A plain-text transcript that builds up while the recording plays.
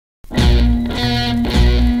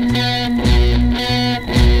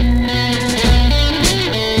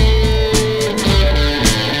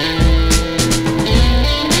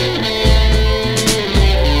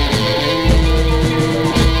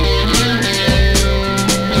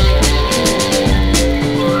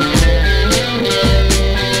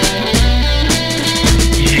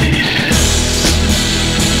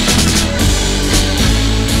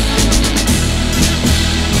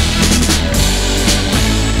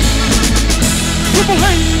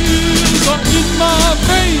hands are in my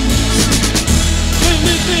veins.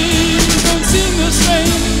 Lately things don't seem the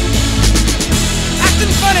same.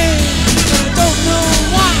 Acting funny, but I don't know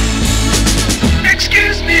why.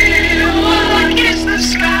 Excuse me, what is the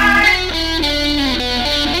sky?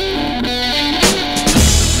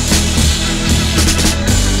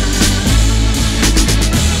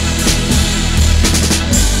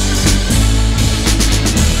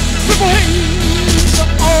 Purple haze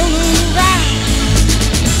are all around.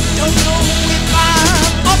 Don't know if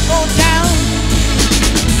I'm up or down.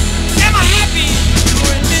 Am I happy or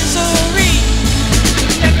in misery?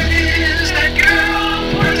 If it is, that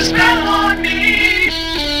girl put a spell on me.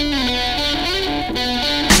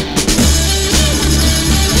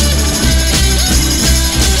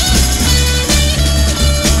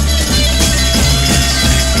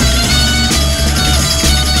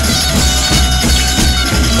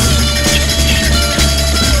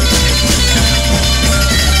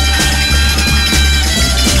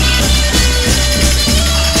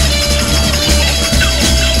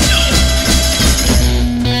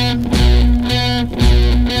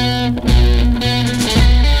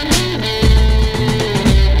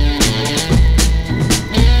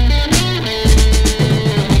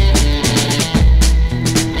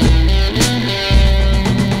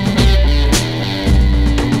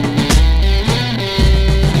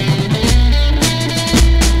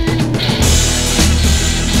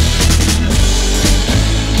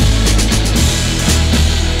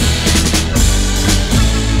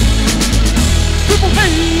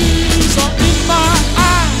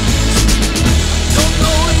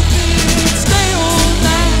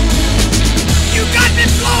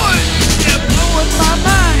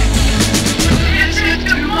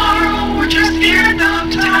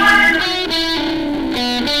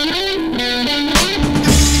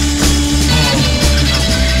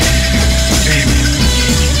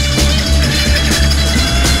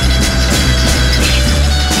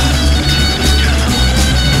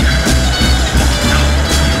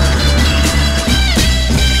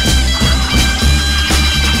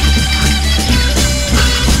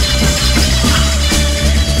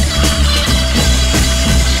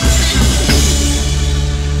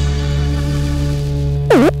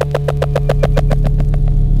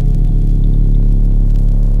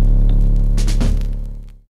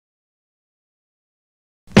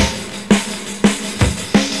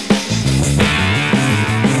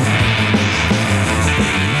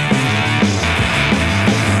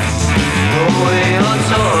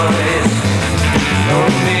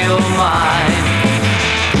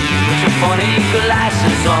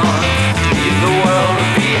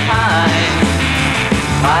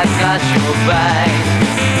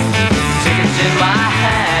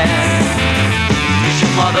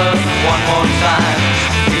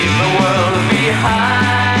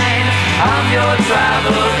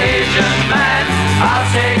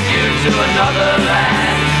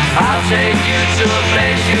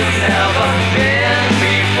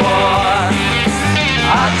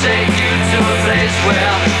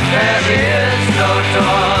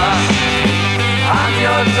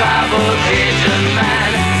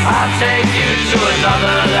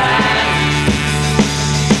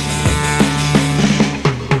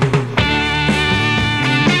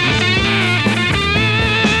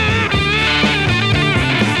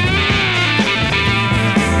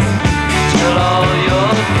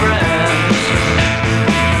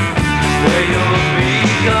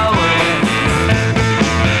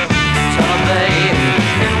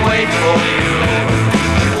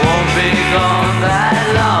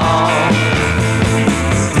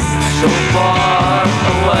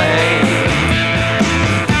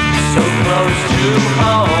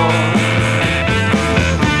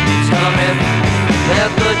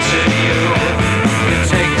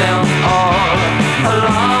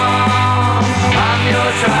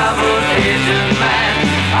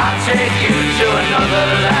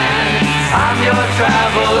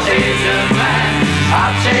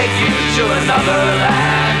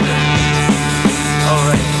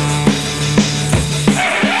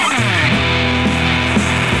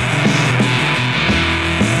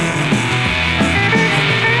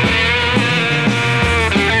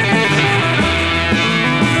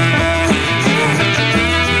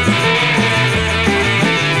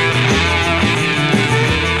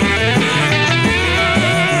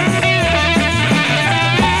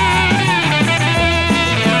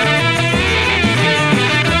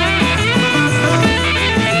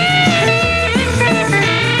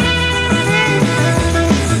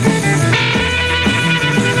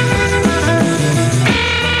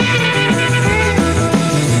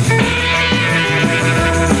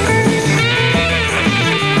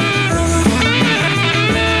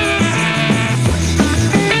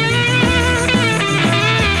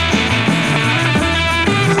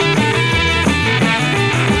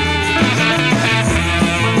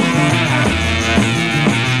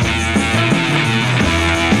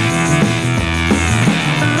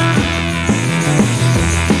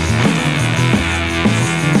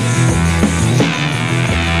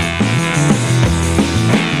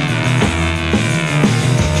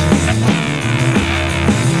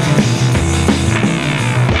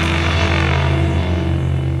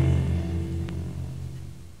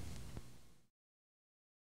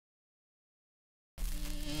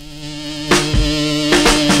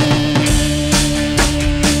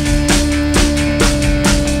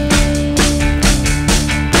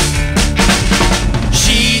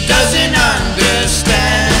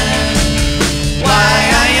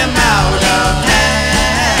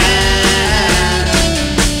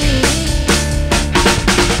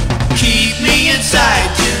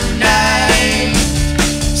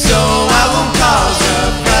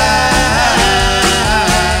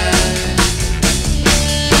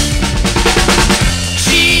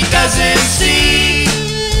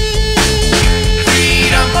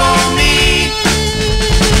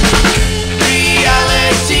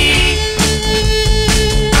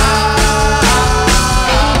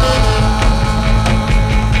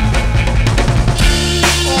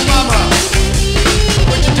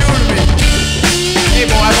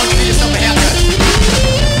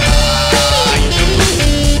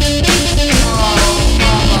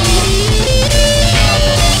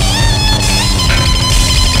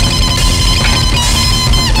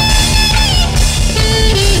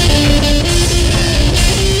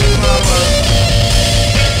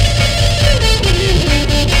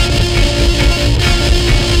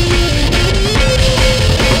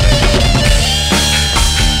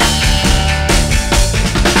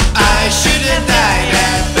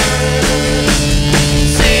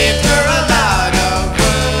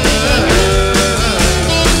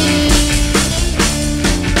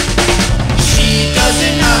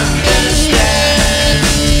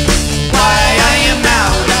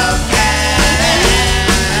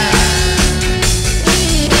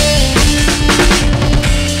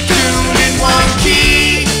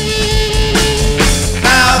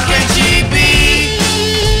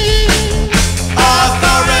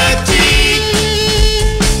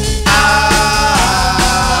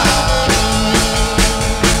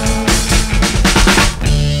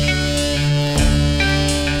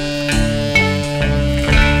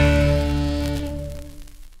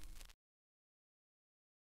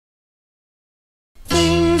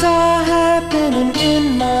 going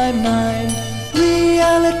in my mind.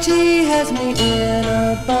 Reality has me in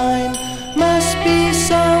a bind. Must be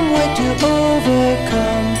some way to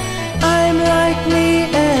overcome. I'm like me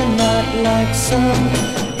and not like some.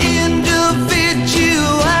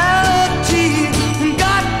 Individuality,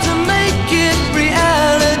 got to make it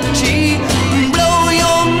reality. Blow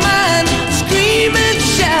your mind, scream and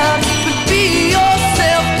shout, but be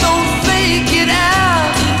yourself, don't fake it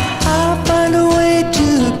out. I'll find a way to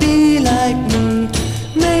be like me,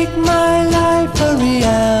 make my life a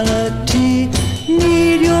reality.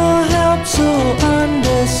 Need your help, so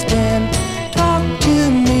understand. Talk to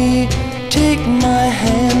me, take my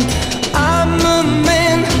hand. I'm a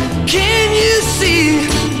man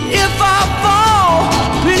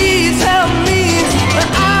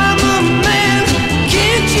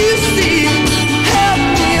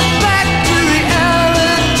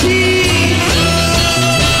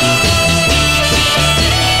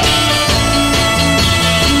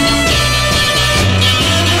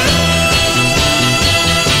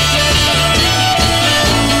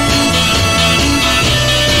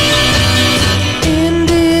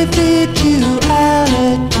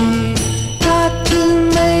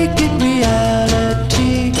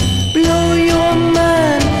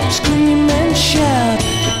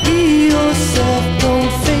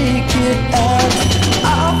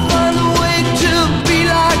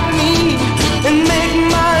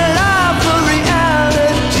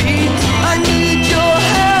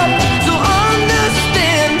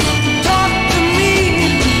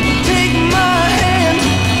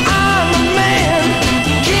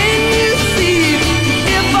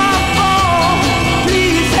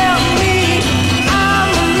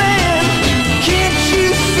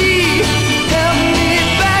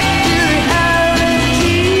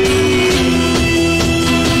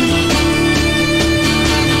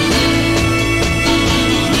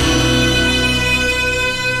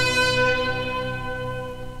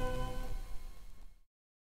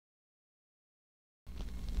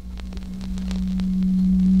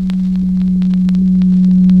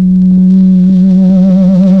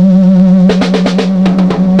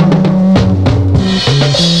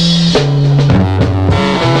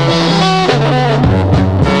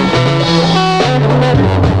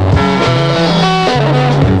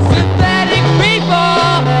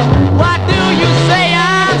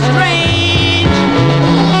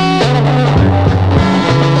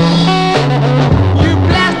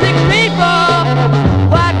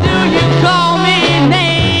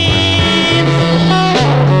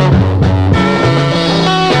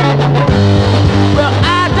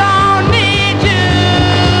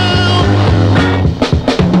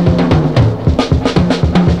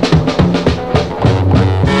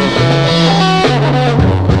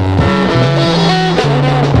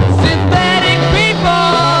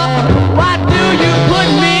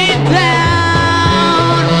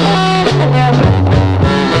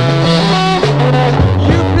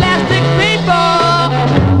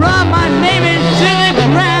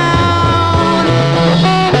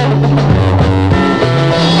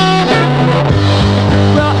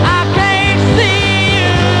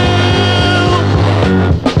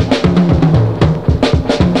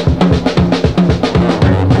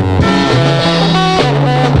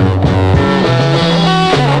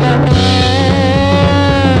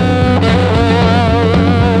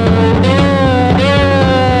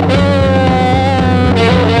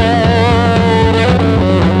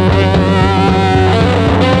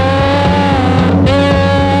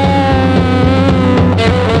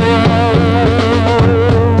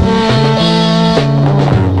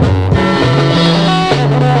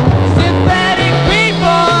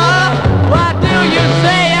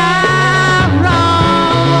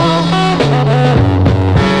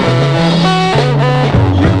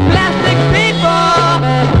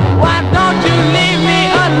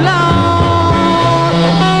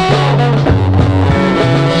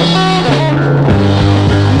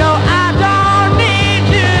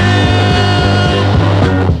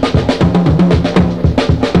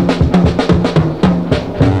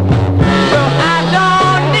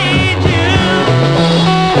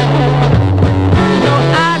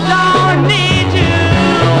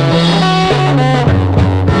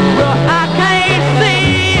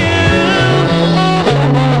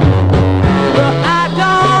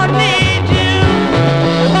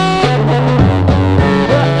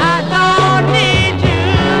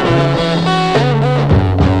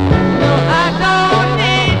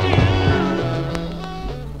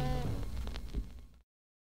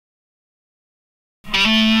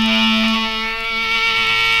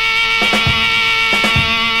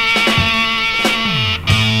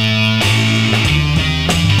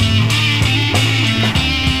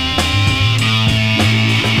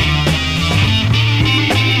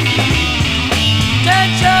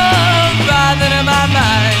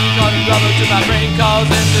trouble to my brain,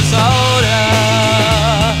 causing disorder.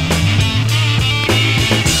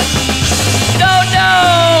 Don't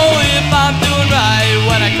know if I'm doing right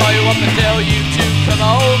when I call you up and tell you to come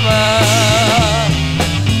over.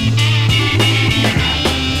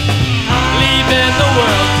 Leaving the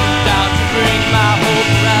world too down to bring my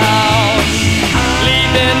hope around.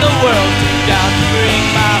 Leaving the world too down to bring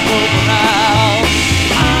my hope around.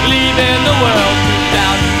 Leaving the world too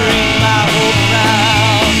down to bring my hope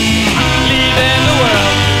around. Leaving the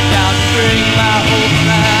world too down to bring my hope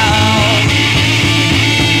around.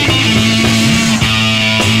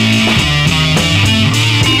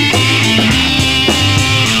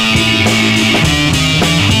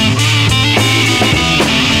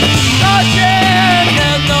 Caution,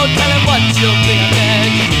 there's no telling what you'll think of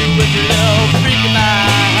next. You with your little freaky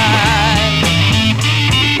mind.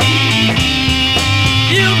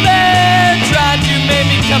 You've been trying to make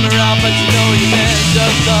me come around, but you know you've been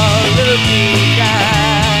just a little too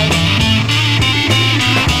kind.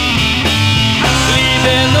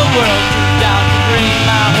 Leaving the world too down to bring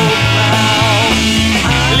my hope around.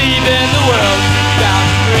 Leaving the world too down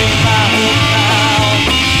to bring my hope around.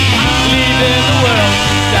 Leaving the world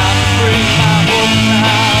too down to bring my hope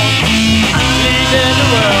around. Leaving the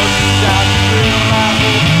world too down to bring my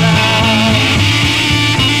hope around.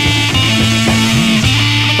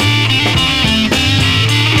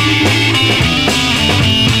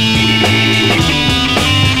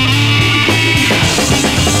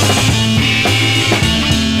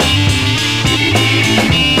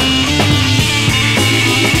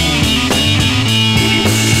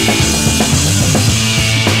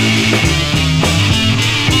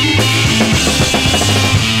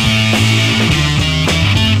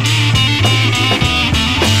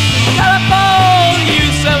 Telephone, you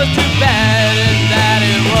said it was too bad and that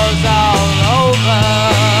it was all over.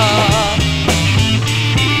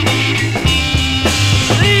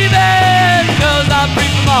 Leaving 'cause I'm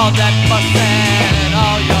free from all that fussing and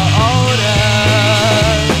all your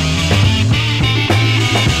orders.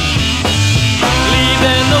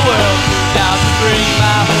 Leaving the world too down to bring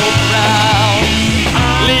my hope around.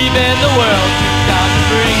 Leaving the world too down to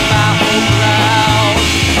bring my hope around.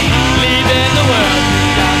 Leaving the world too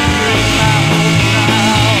down to bring my hope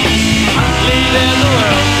around. Leaving the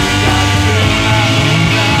world too down to bring my hope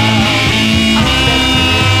around.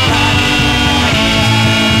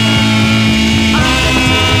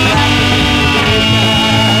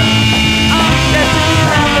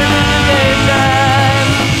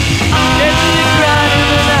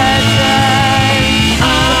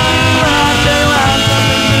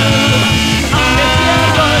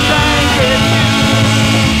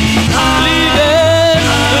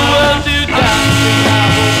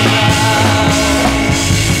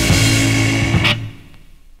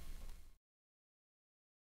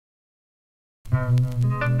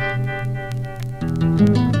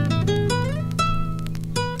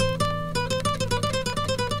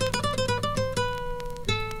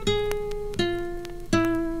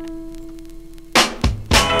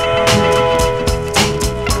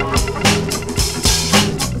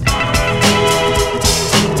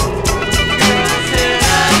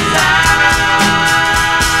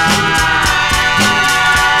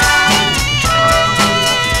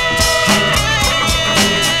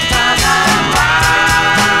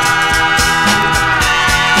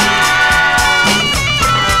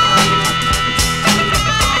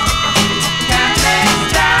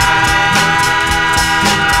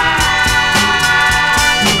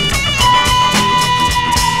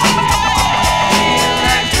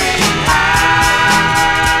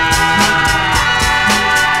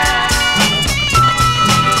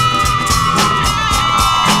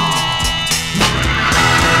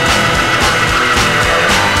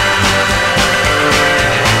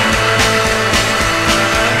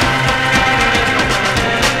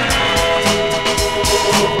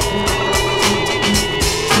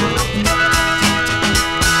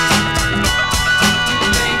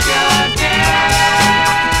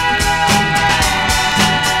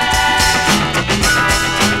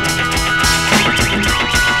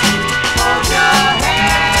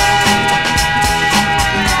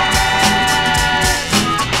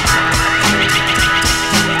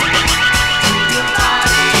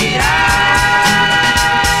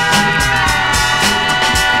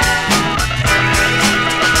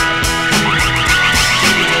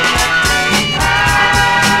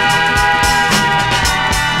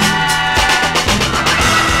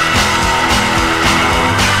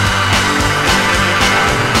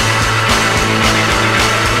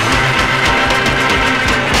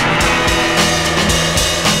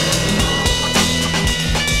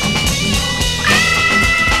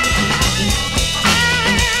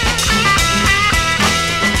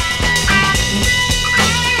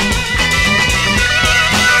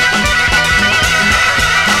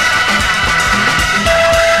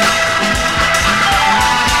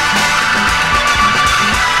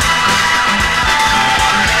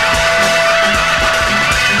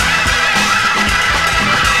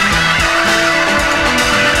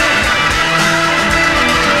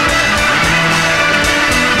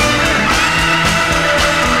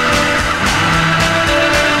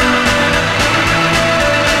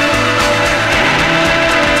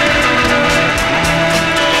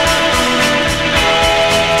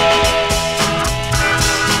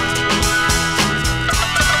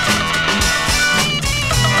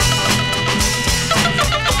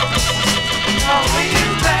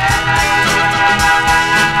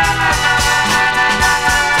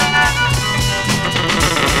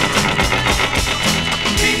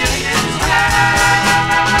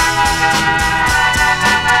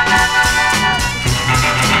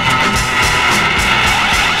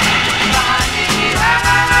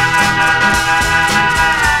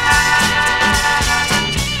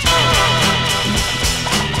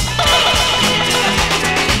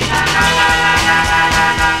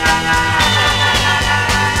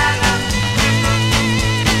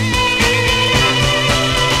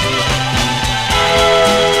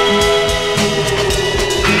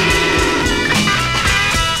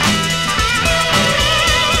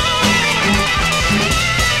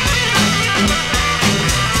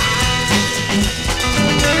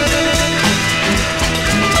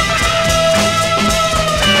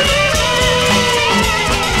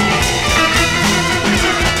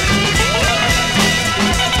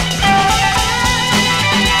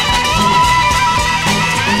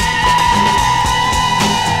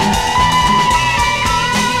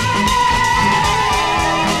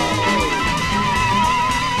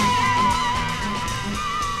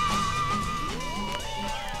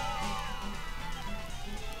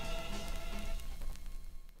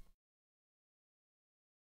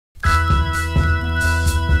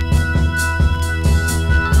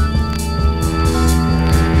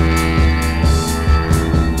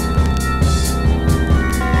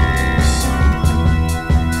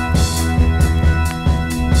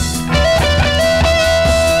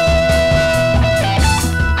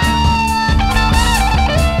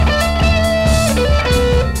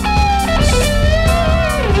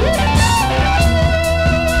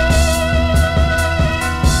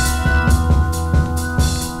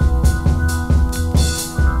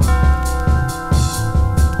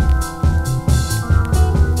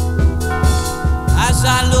 As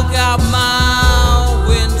I look out my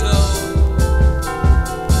window,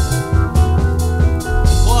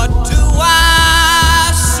 what do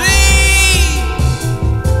I see?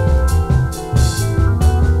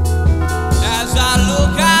 As I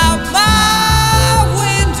look out my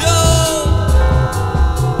window,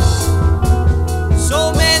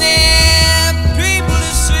 so many people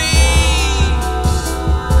to see.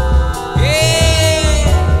 Yeah,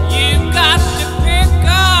 you've got to pick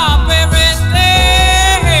up everything.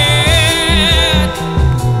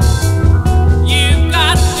 You've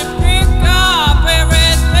got to pick up everything.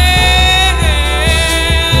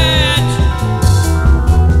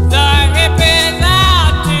 The hippies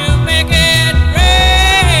out to make it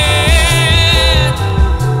red.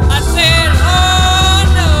 I said, oh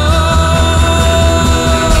no,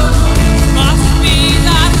 must be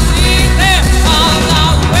the season of the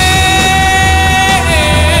wind.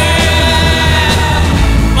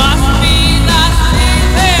 Must be the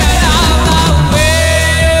season of the wind.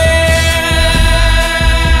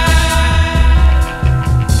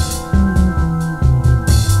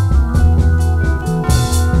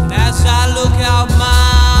 And as I look out my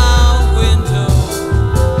window,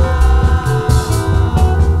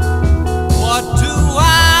 what do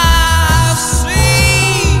I see?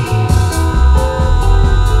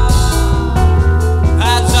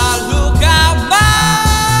 As I look out my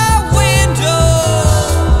window,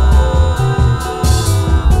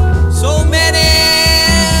 so many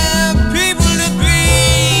people to be.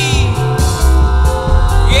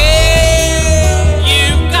 Yeah,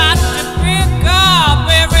 you've got to pick up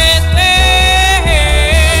everything.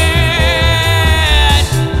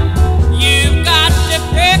 You've got to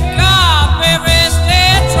pick up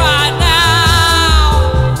everything right now.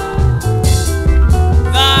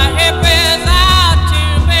 The hippies out to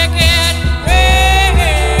make it red.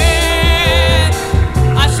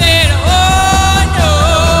 I said, oh no,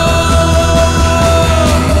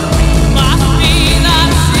 must be the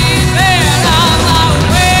season of the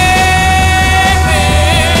wind.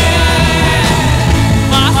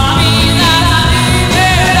 Must be the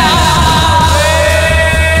season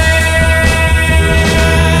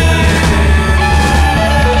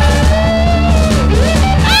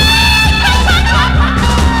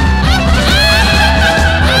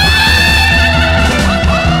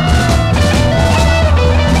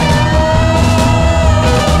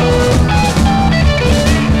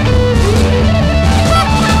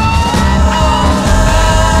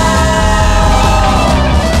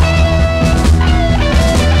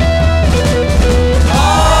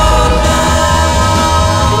of the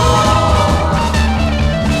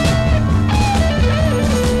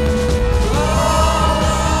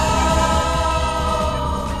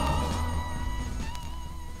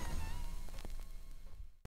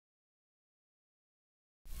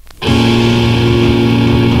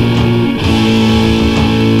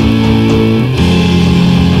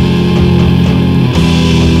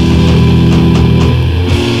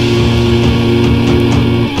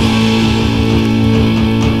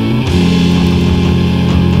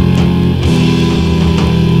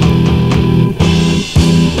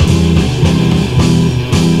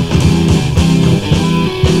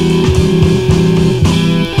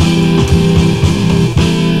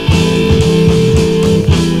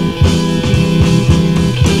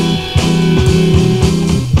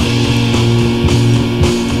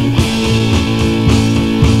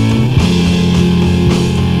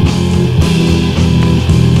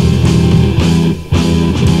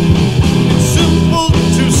It's simple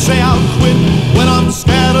to say I'll quit when I'm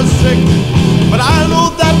scared or sick, but I know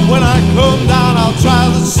that when I come down I'll try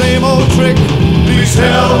the same old trick. Please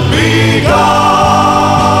help me,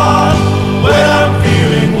 God, when I'm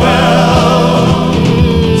feeling well.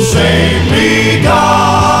 Save me,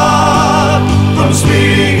 God, from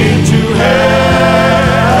speeding into hell.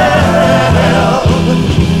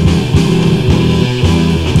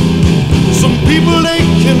 Some people, they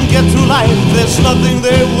can get through life, there's nothing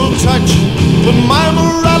they will touch. But my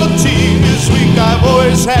morality is weak, I've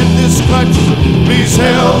always had this crutch. Please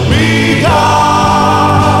help me,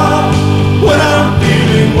 God, when I'm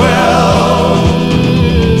feeling well.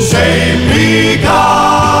 Save me,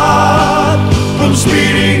 God, from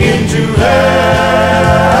speeding into hell.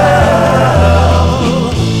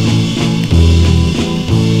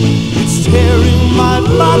 It's tearing my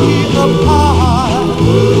body apart,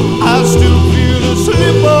 I still feel the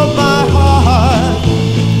slip of my heart.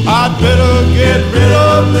 I'd better get rid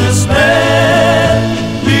of this man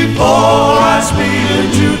before I speed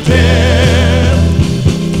into death.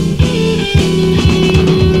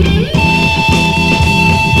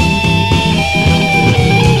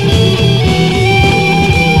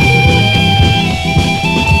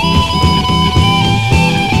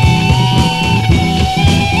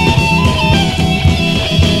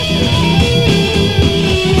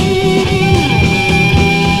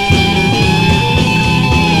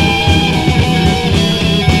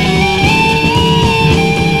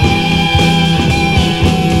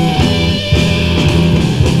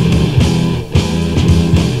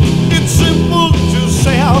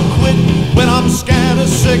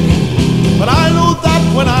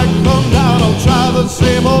 when I come down, I'll try the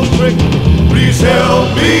same old trick. Please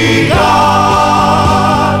help me,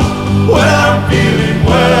 God, when I'm feeling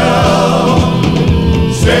well.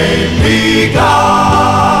 Save me,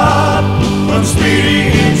 God, from speeding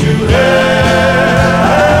into hell.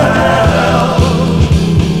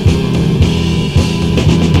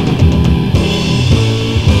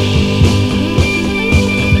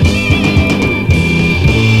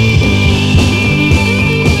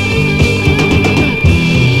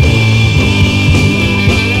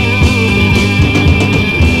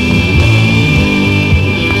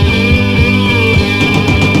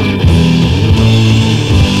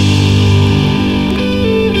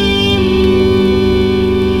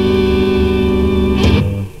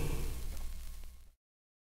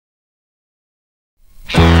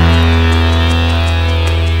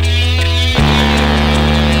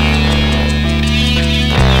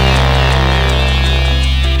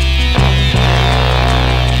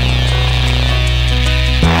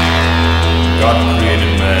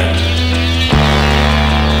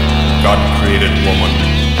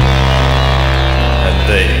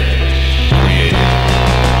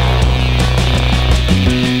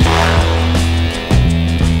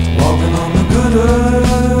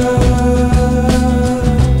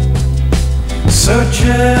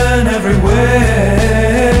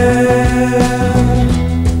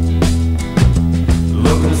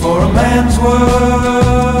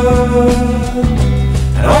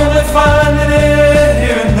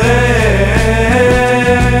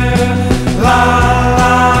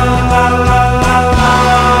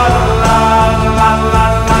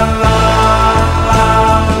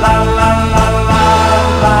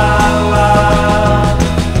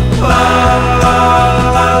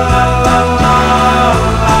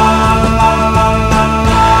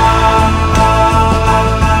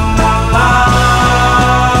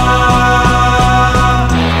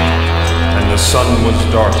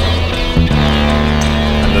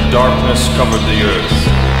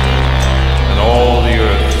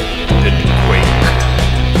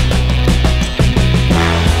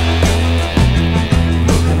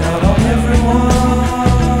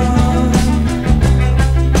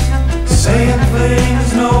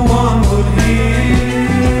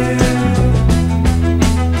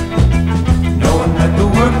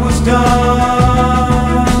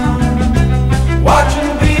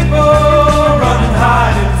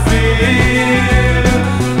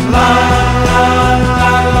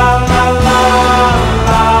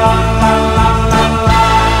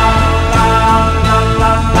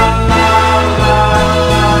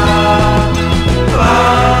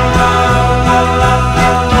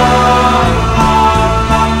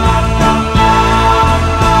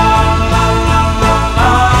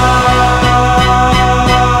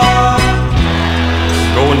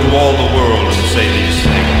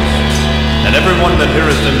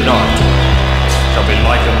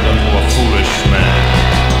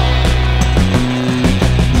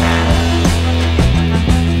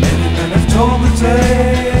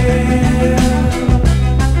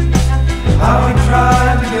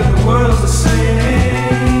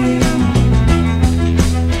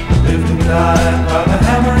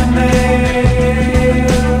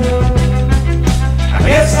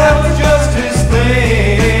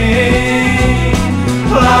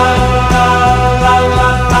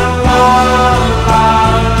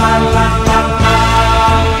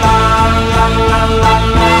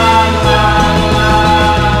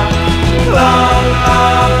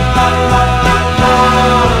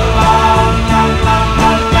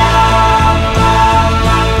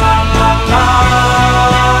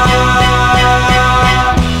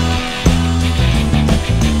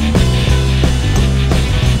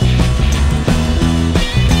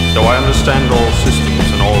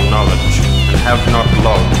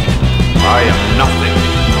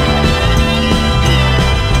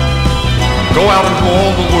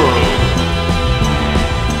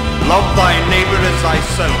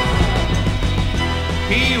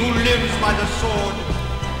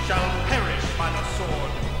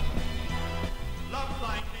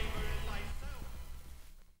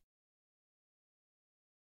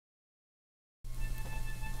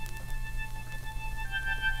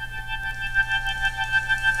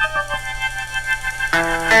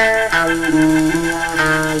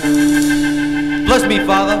 Bless me,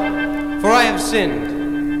 Father, for I have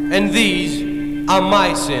sinned, and these are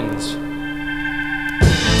my sins.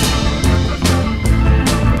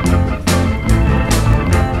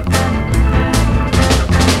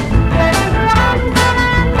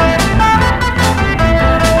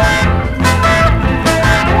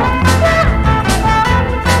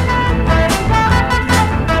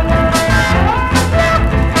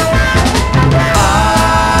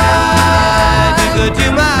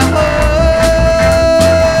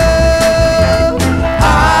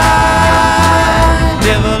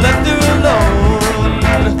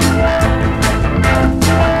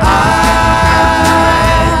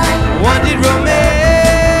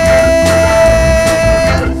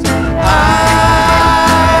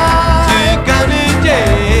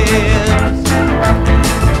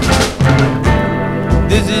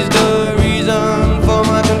 the reason for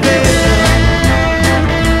my confession.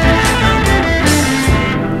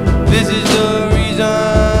 This is the reason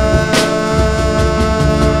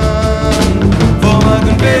for my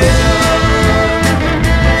confession.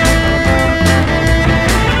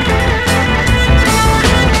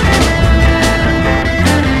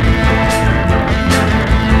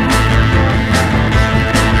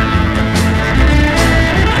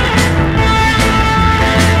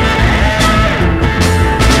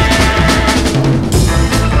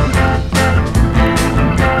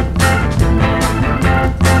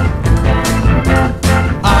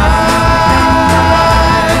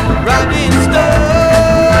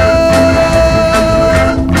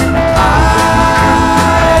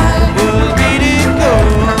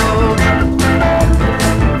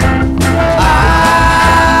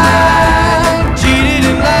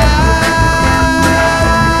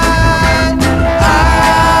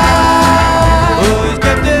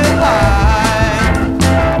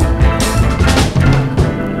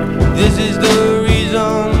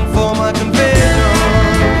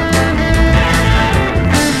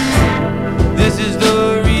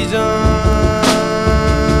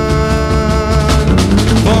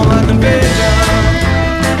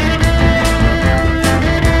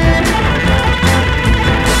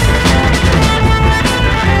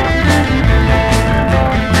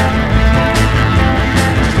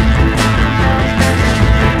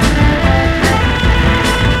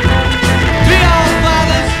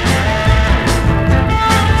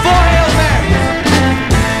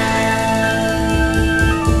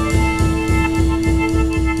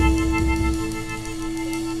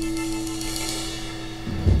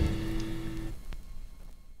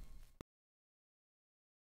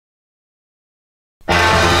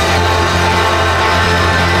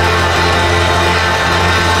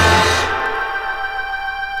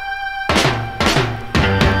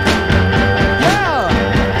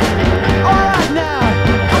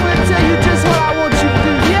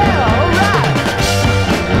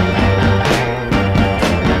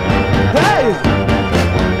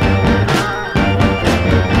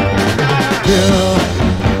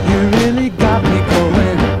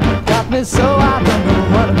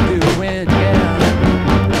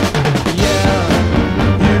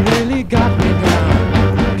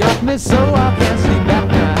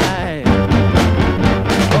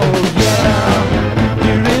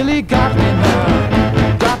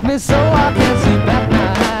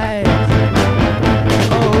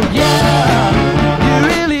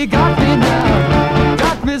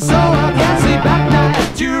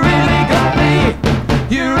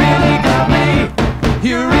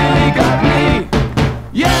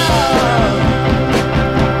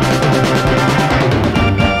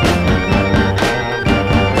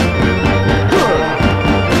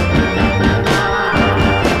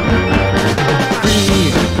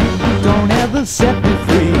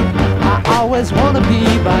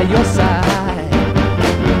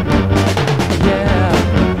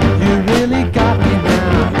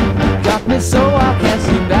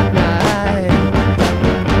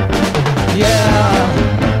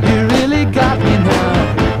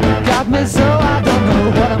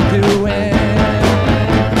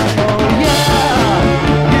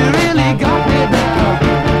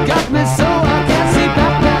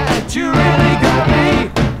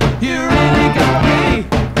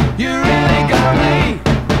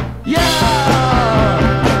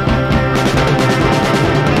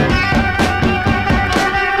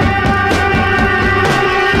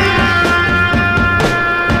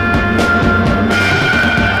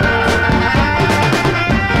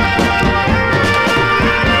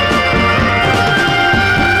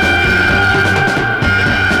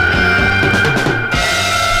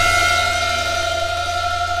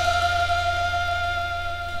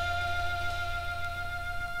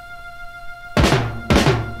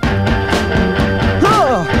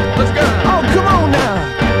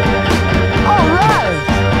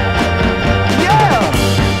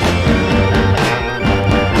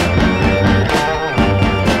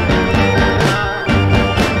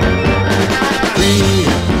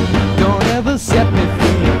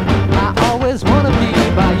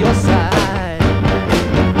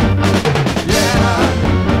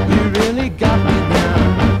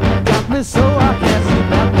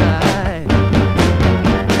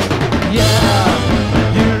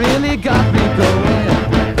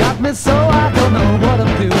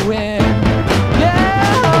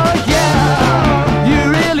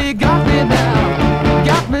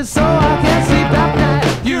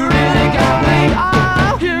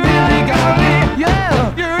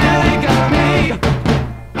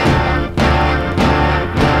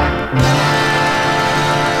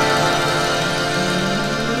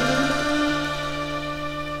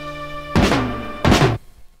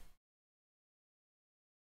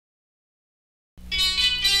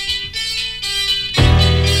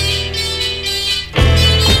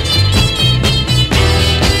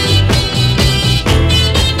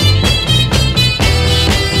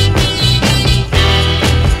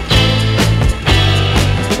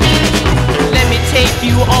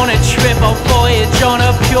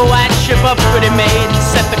 a pretty maid and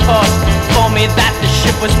set the course. Told me that the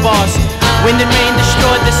ship was boss. Wind and rain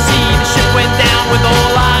destroyed the sea. The ship went down with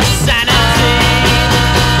all our sanity.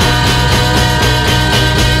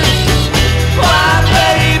 Why,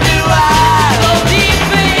 baby, why? So deep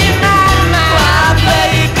in my mind. Why,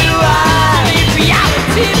 baby, why? Leave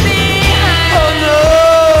reality behind. Oh no.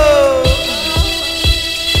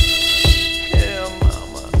 Yeah,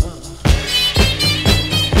 mama.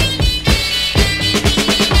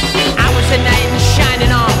 I was a knight in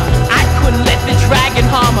shining armor. I couldn't let the dragon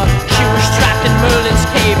harm her. She was trapped in Merlin's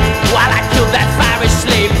cave while I killed that fiery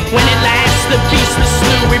slave. When at last the beast was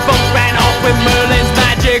slew, we both ran off with Merlin's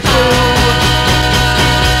magic crew.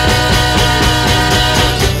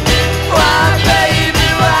 Why, baby,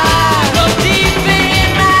 why? So deep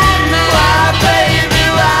in my mind. Why, baby,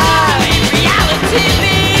 why? Leave reality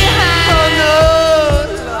behind. Oh no,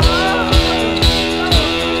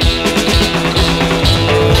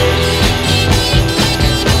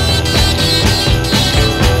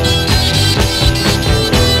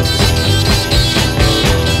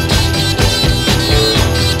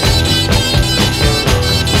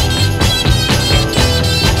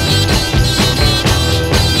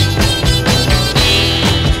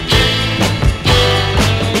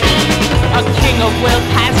 wealth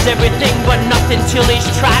has everything but nothing till he's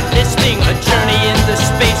tried this thing. A journey into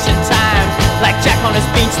space and time, like Jack on his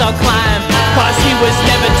beanstalk climb. Cause he was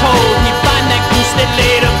never told he'd find that goose that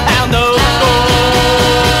laid a pound of gold.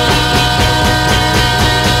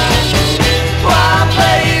 Why,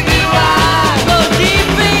 baby, why? So deep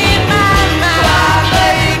in my mind. Why,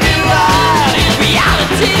 baby, why? Leave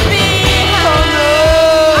reality behind. Oh no.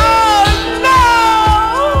 Oh no.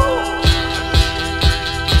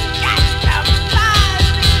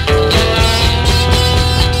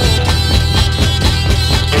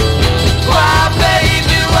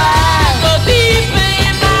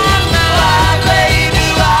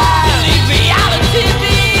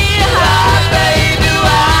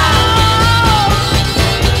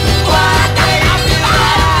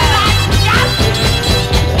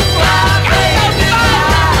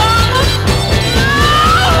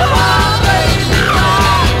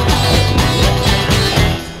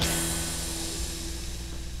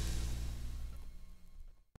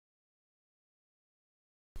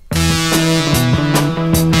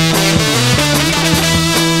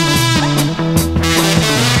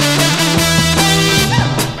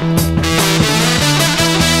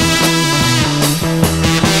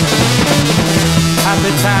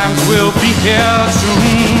 We'll be here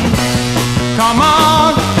soon. Come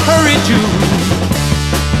on, hurry June.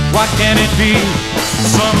 What can it be?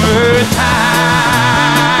 Summertime.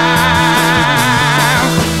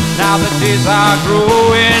 Now the days are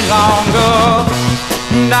growing longer,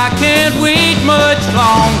 and I can't wait much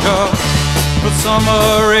longer for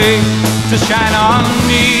summer rays to shine on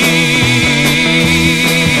me.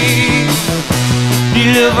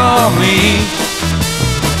 Deliver me.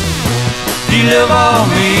 Deliver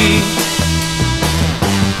me.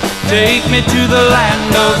 Take me to the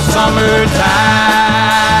land of summertime.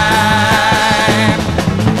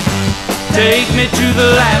 Take me to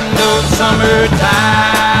the land of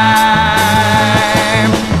summertime.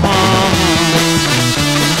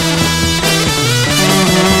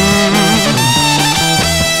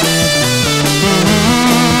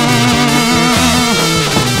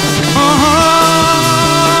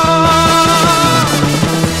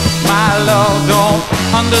 My love don't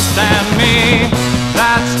understand me.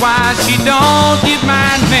 That's why she don't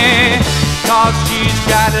demand me, 'cause she's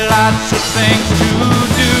got lots of things to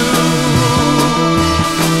do.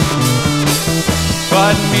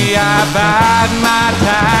 But me, I bide my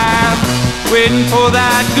time, waiting for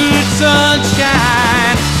that good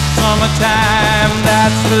sunshine. Summertime,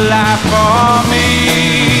 that's the life for me.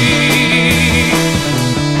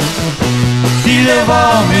 Deliver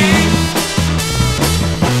me.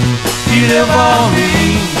 Deliver me.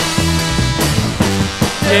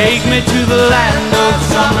 Take me to the land of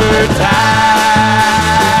summertime.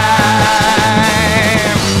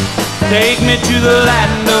 Take me to the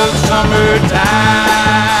land of summertime.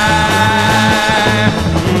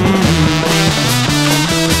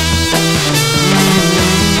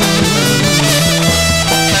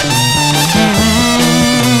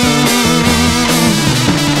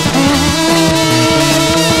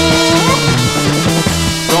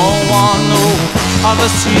 Don't want no other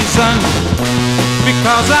season,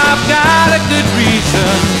 because I've got a good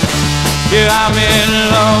reason. Yeah, I'm in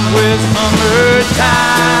love with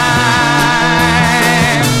summertime.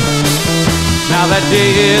 Now that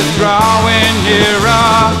day is drawing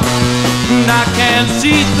nearer, and I can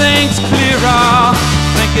see things clearer.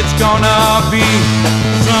 Think it's gonna be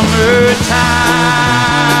summertime.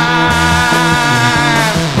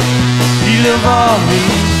 Deliver me,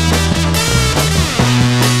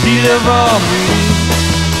 deliver me.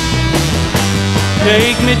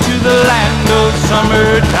 Take me to the land of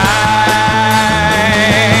summertime.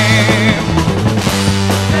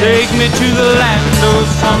 Take me to the land of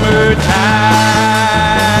summertime.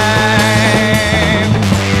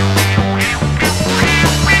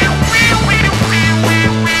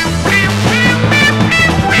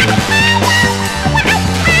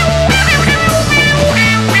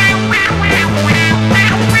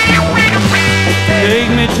 Take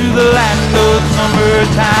me to the land of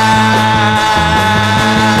summertime.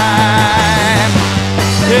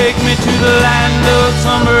 Take me to the land of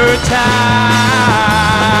summertime.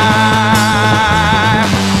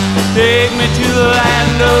 Take me to the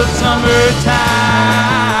land of summertime.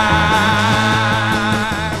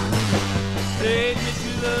 Take me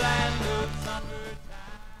to the land of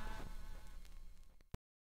summertime.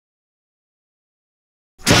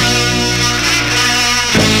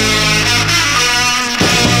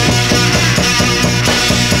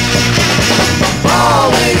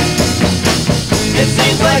 Falling, it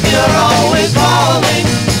seems like you're always falling.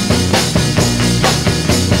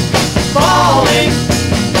 Falling,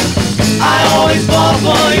 I always fall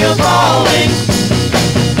for you falling.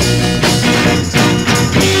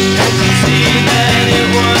 Can't you see that it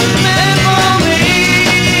was meant for me?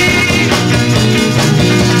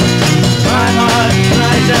 My heart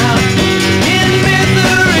cries out in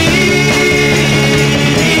misery.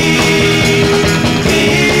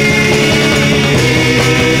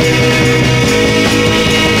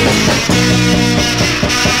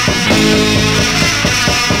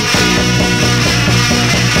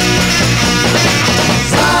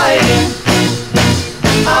 Sliding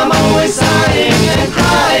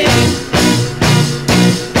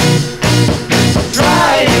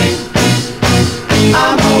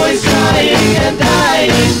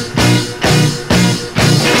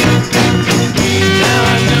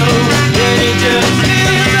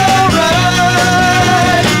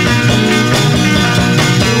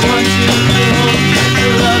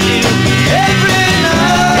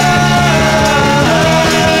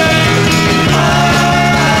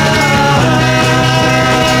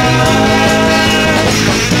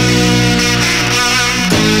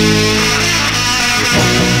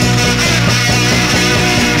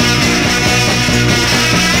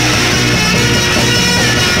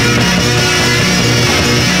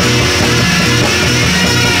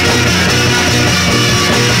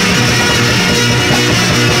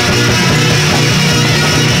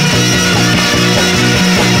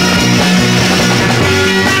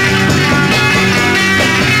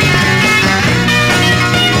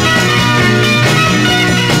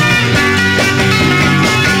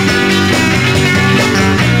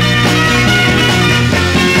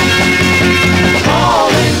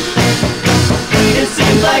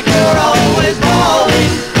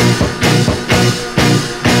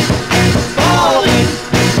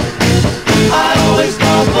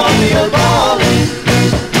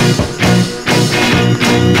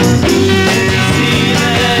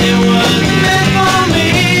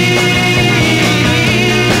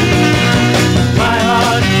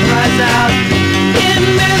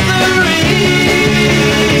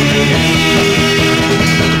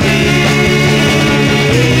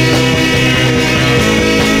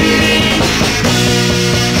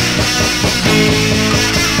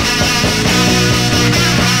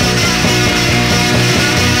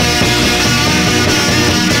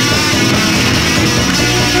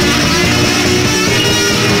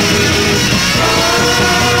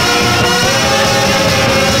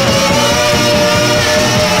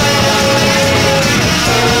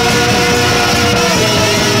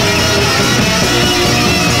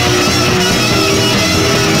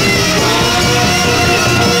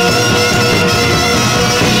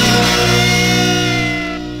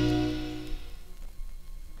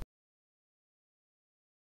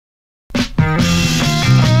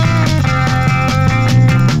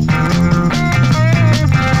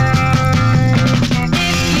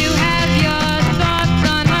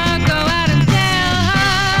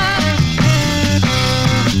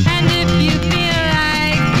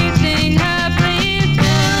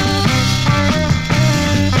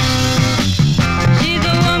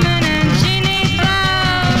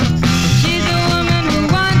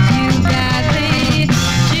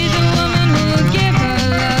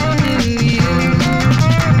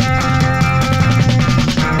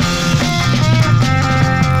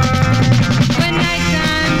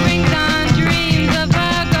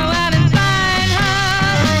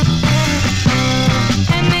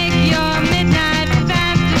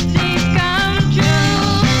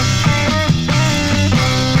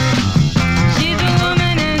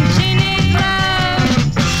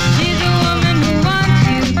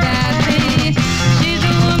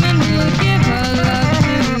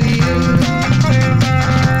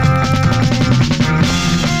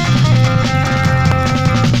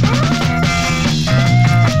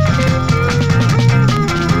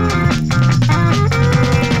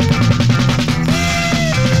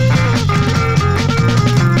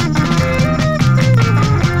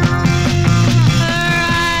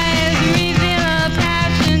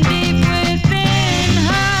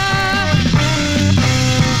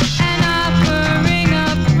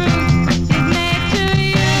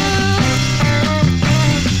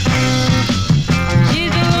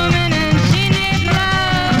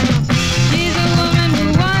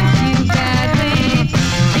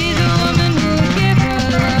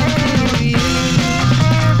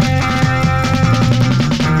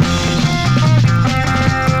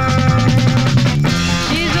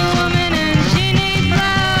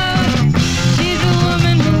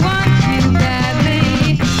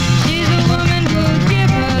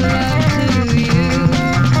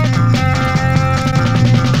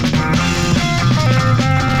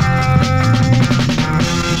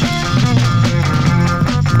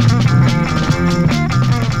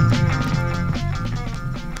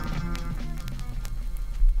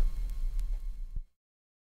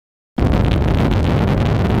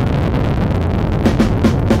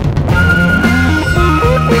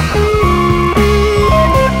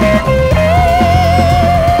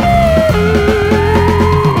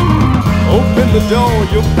door,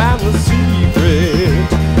 you'll find the secret.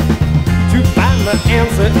 To find the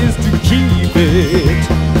answer is to keep it.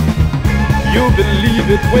 You'll believe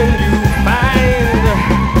it when you find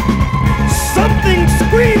something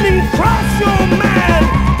screaming across your mind.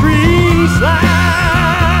 Green slime.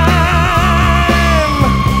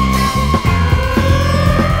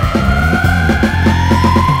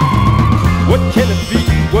 What can it be?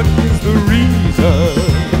 What is the reason?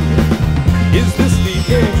 Is this the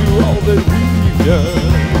end to all that we've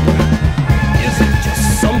done? Is it just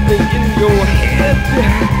something in your head?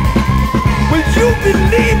 Will you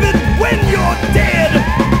believe it when you're dead?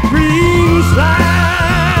 Green slime.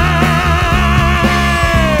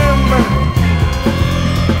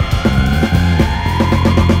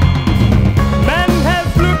 Man has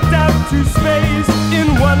looked out to space in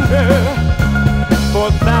wonder for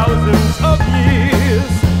thousands of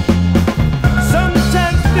years,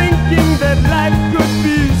 sometimes thinking that life could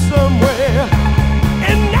be somewhere,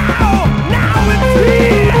 and now it's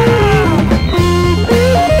here.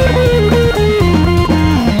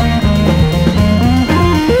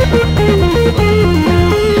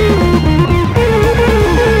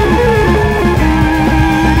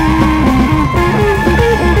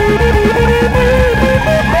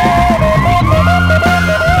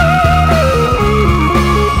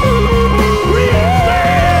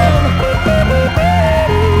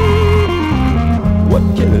 What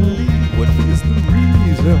can it lead? What is the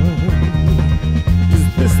reason? Is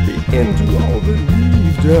this the end to all that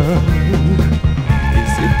we've done?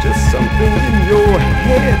 Is it just something in your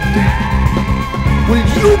head? Will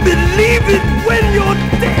you believe it when you're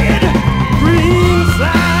dead? Green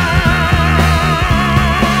slime,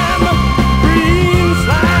 green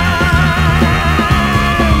slime,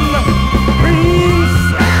 green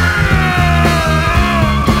slime,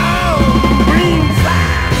 oh, green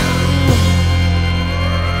slime.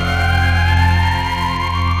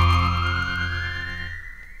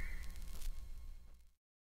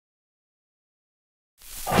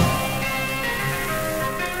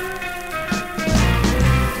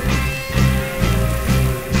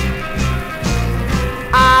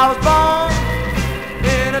 I was born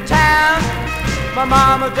in a town. My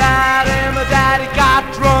mama died and my daddy got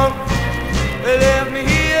drunk. They left me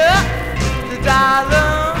here to die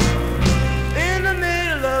alone in the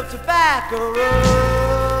middle of Tobacco Road.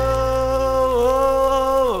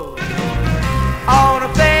 On a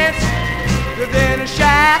fence within a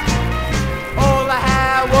shack, all I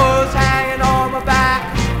had was hanging on my back.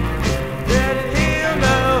 Didn't hear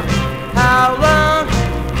know how long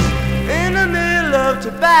in the middle of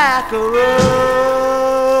Tobacco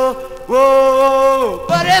Road. Whoa,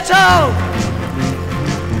 but it's home.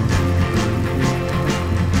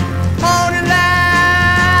 Only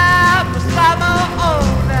life beside my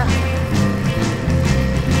own now.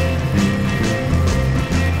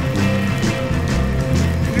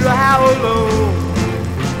 You how alone.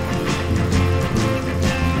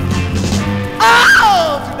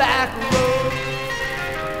 Oh, Tobacco Road.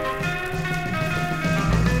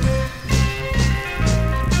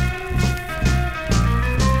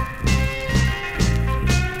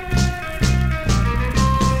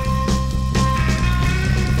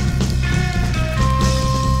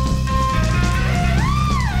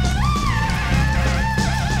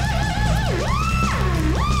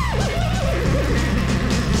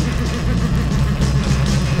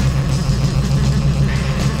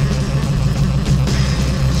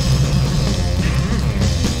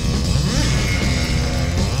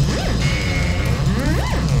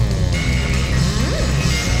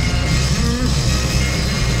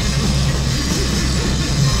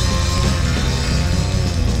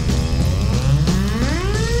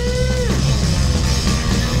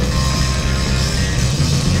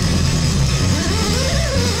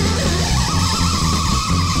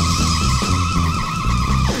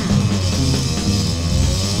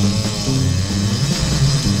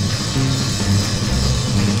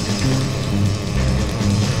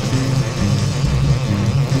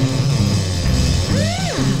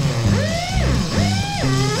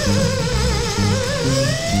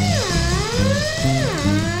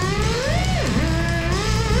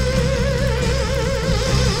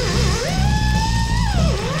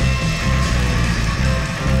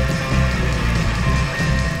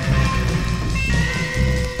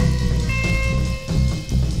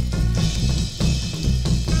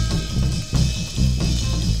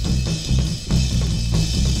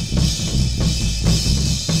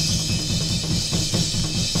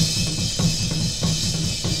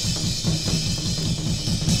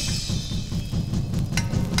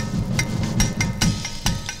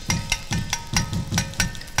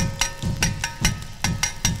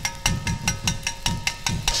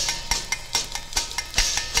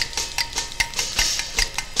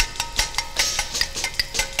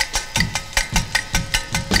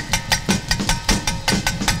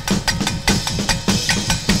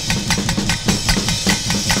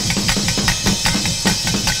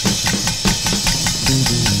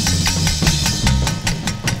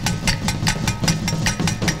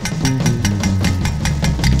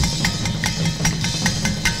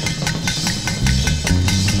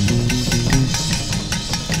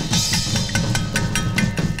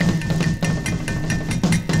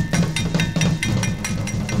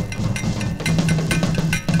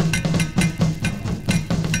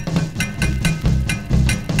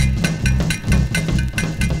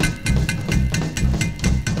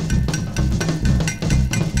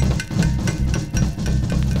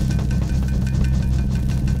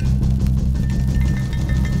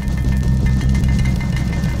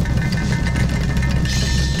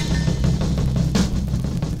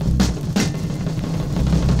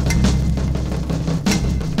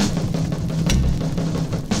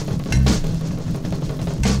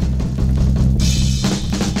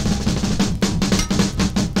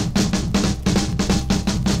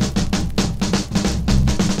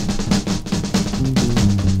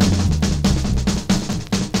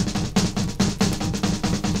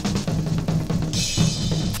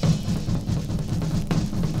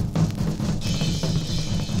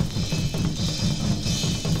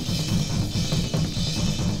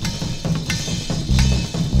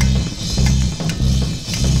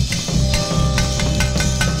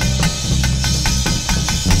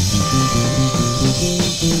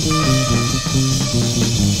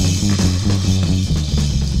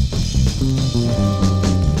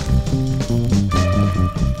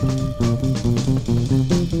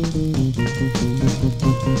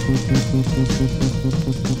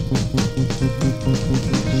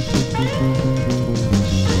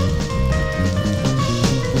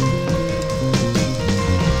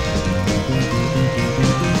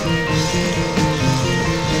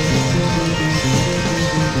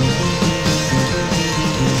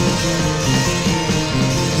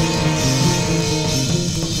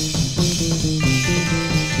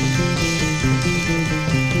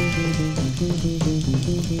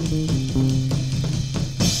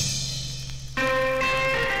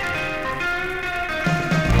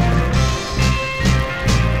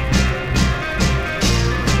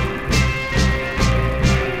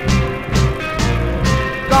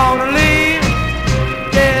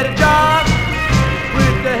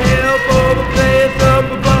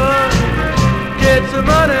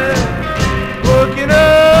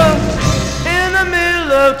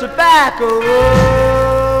 back. Oh.